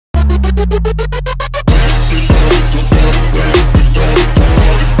What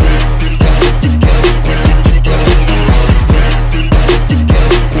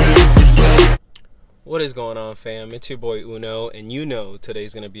is going on, fam? It's your boy Uno, and you know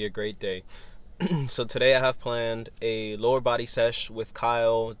today's gonna be a great day. So today I have planned a lower body sesh with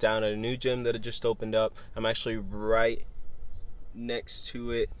Kyle down at a new gym that had just opened up. I'm actually right next to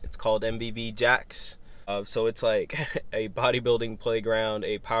it. It's called MVB Jacks. So it's like a bodybuilding playground,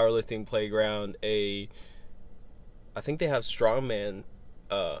 a powerlifting playground, I think they have strongman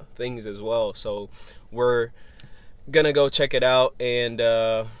things as well. So we're gonna go check it out, and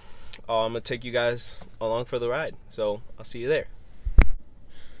I'm gonna take you guys along for the ride. So I'll see you there.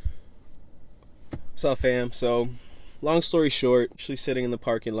 What's up, fam? So long story short, actually sitting in the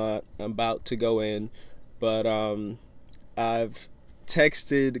parking lot. I'm about to go in, but I've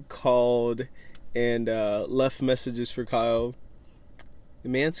texted, called, and left messages for Kyle. The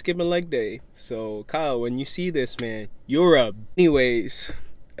man's skipping leg day. So Kyle, when you see this, man, you're up. Anyways,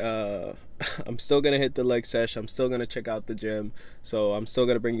 I'm still gonna hit the leg sesh. I'm still gonna check out the gym. So I'm still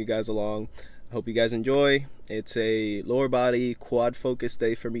gonna bring you guys along. I hope you guys enjoy. It's a lower body quad focus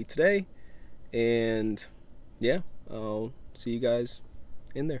day for me today. And yeah, I'll see you guys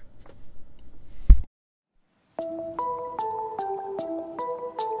in there.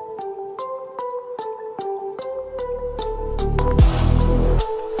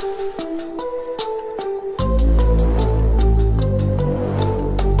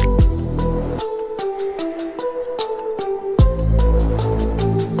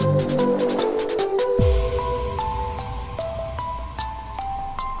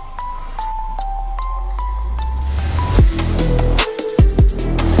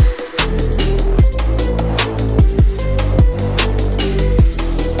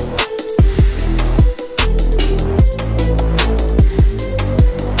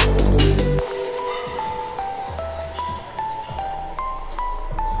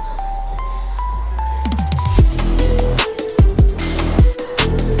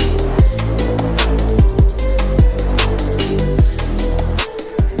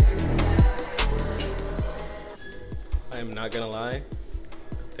 I'm not gonna lie,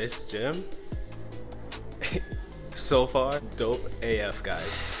 this gym so far dope AF,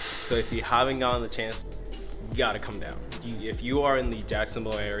 guys. So if you haven't gotten the chance, you gotta come down. If you are in the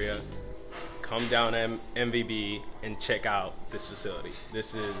Jacksonville area, come down MVB and check out this facility.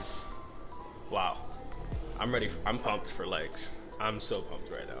 This is wow. I'm ready. I'm pumped for legs. I'm so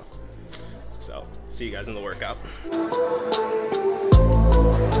pumped right now. So see you guys in the workout.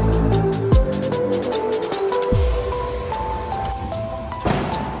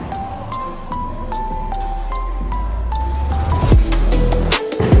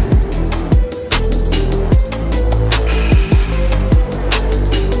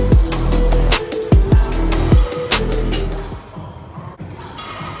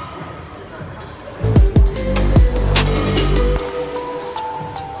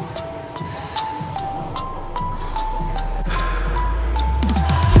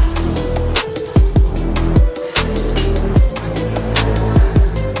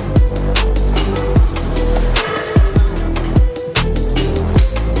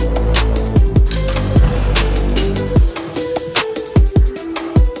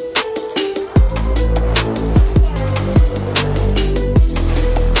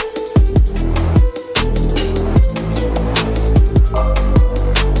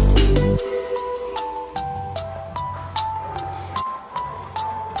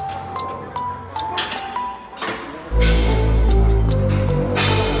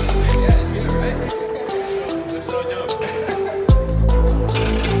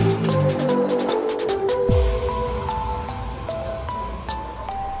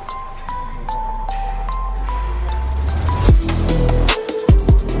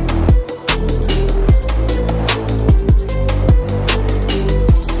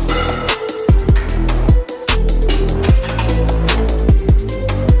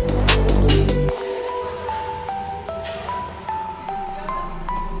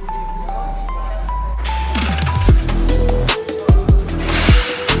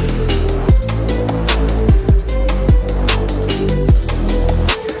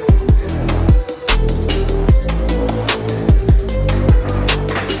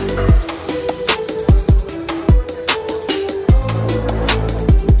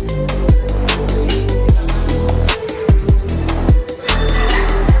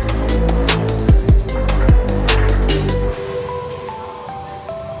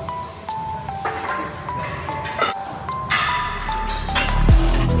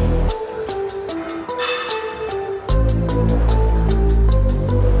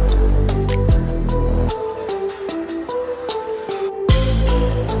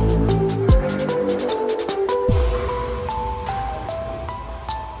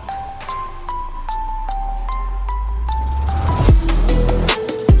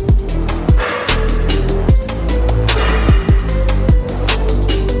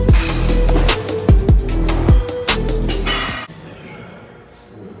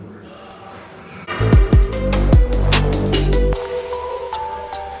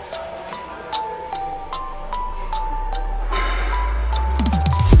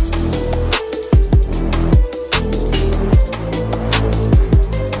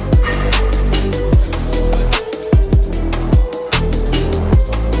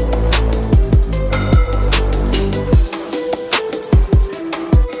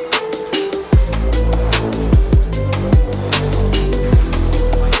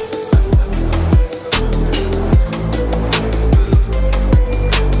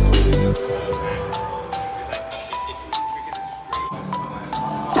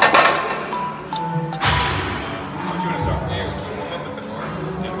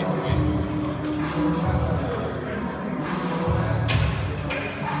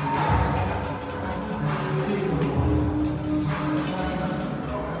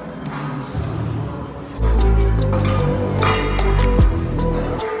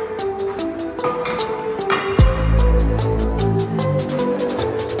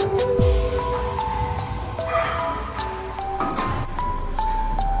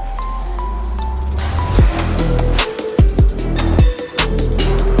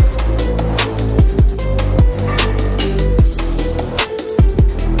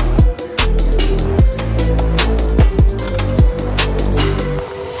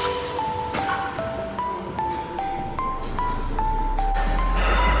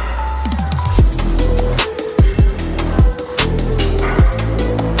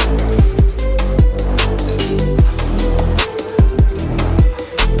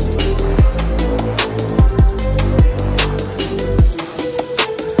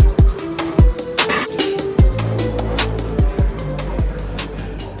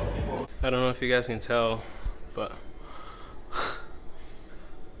 I don't know if you guys can tell, but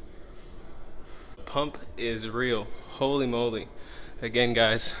the pump is real. Holy moly. Again,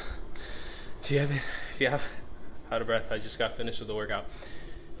 guys, if you have out of breath, I just got finished with the workout.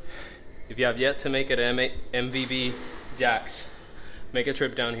 If you have yet to make it MVB jacks, make a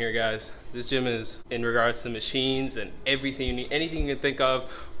trip down here, guys. This gym is, in regards to machines and everything you need, anything you can think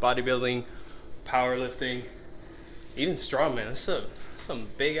of, bodybuilding, powerlifting, even strongman. There's some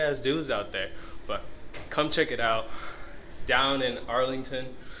big ass dudes out there. But come check it out. Down in Arlington,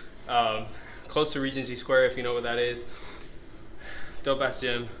 close to Regency Square, if you know what that is. Dope ass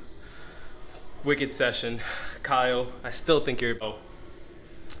gym. Wicked session. Kyle, I still think you're... Oh.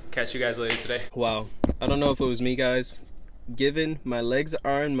 Catch you guys later today. Wow. I don't know if it was me, guys. Given my legs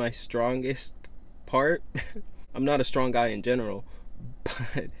aren't my strongest part, I'm not a strong guy in general,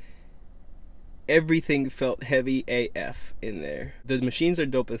 but everything felt heavy AF in there. The machines are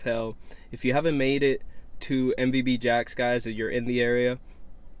dope as hell. If you haven't made it to MVB Jacks, guys, and you're in the area,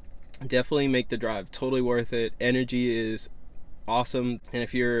 definitely make the drive. Totally worth it. Energy is awesome. And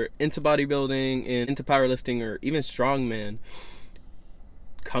if you're into bodybuilding and into powerlifting or even strongman,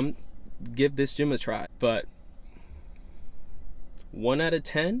 come give this gym a try. But 1 out of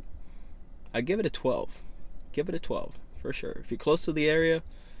 10, I give it a 12. Give it a 12 for sure. If you're close to the area,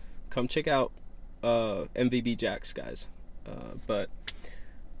 come check out MVB Jacks, guys. But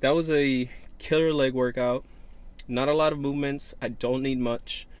that was a killer leg workout. Not a lot of movements. I don't need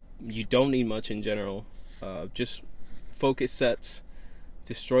much. You don't need much in general. Just focus sets.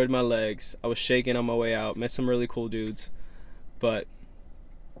 Destroyed my legs. I was shaking on my way out. Met some really cool dudes. But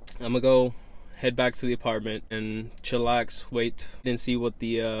I'm gonna go head back to the apartment and chillax, wait and see what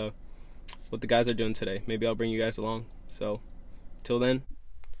the guys are doing today. Maybe I'll bring you guys along. So till then.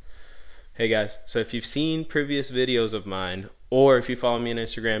 Hey guys, so if you've seen previous videos of mine, or if you follow me on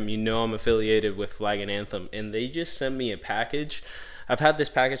Instagram, you know I'm affiliated with Flag and Anthem, and they just sent me a package. I've had this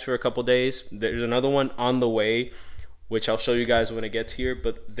package for a couple days. There's another one on the way, which I'll show you guys when it gets here,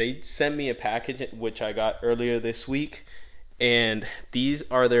 but they sent me a package which I got earlier this week, and these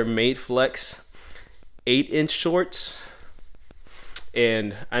are their Made Flex 8-inch shorts.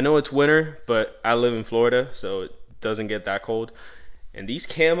 And I know it's winter, but I live in Florida, so it doesn't get that cold. And these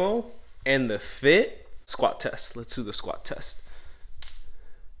camo and the fit, squat test. Let's do the squat test.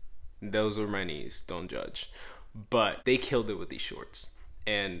 Those were my knees, don't judge. But they killed it with these shorts.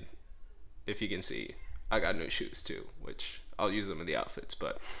 And if you can see, I got new shoes too, which I'll use them in the outfits.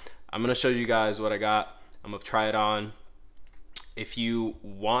 But I'm gonna show you guys what I got. I'm gonna try it on. If you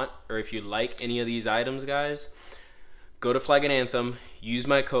want, or if you like any of these items, guys, go to Flag and Anthem, use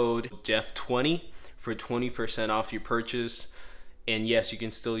my code Jeff20 for 20% off your purchase. And yes, you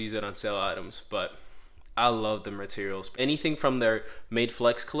can still use it on sale items, but I love the materials. Anything from their Made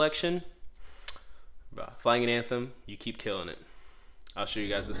Flex collection, Flag and Anthem, you keep killing it. I'll show you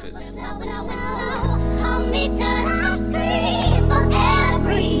guys the fits.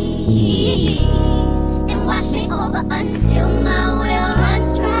 Wash me over until my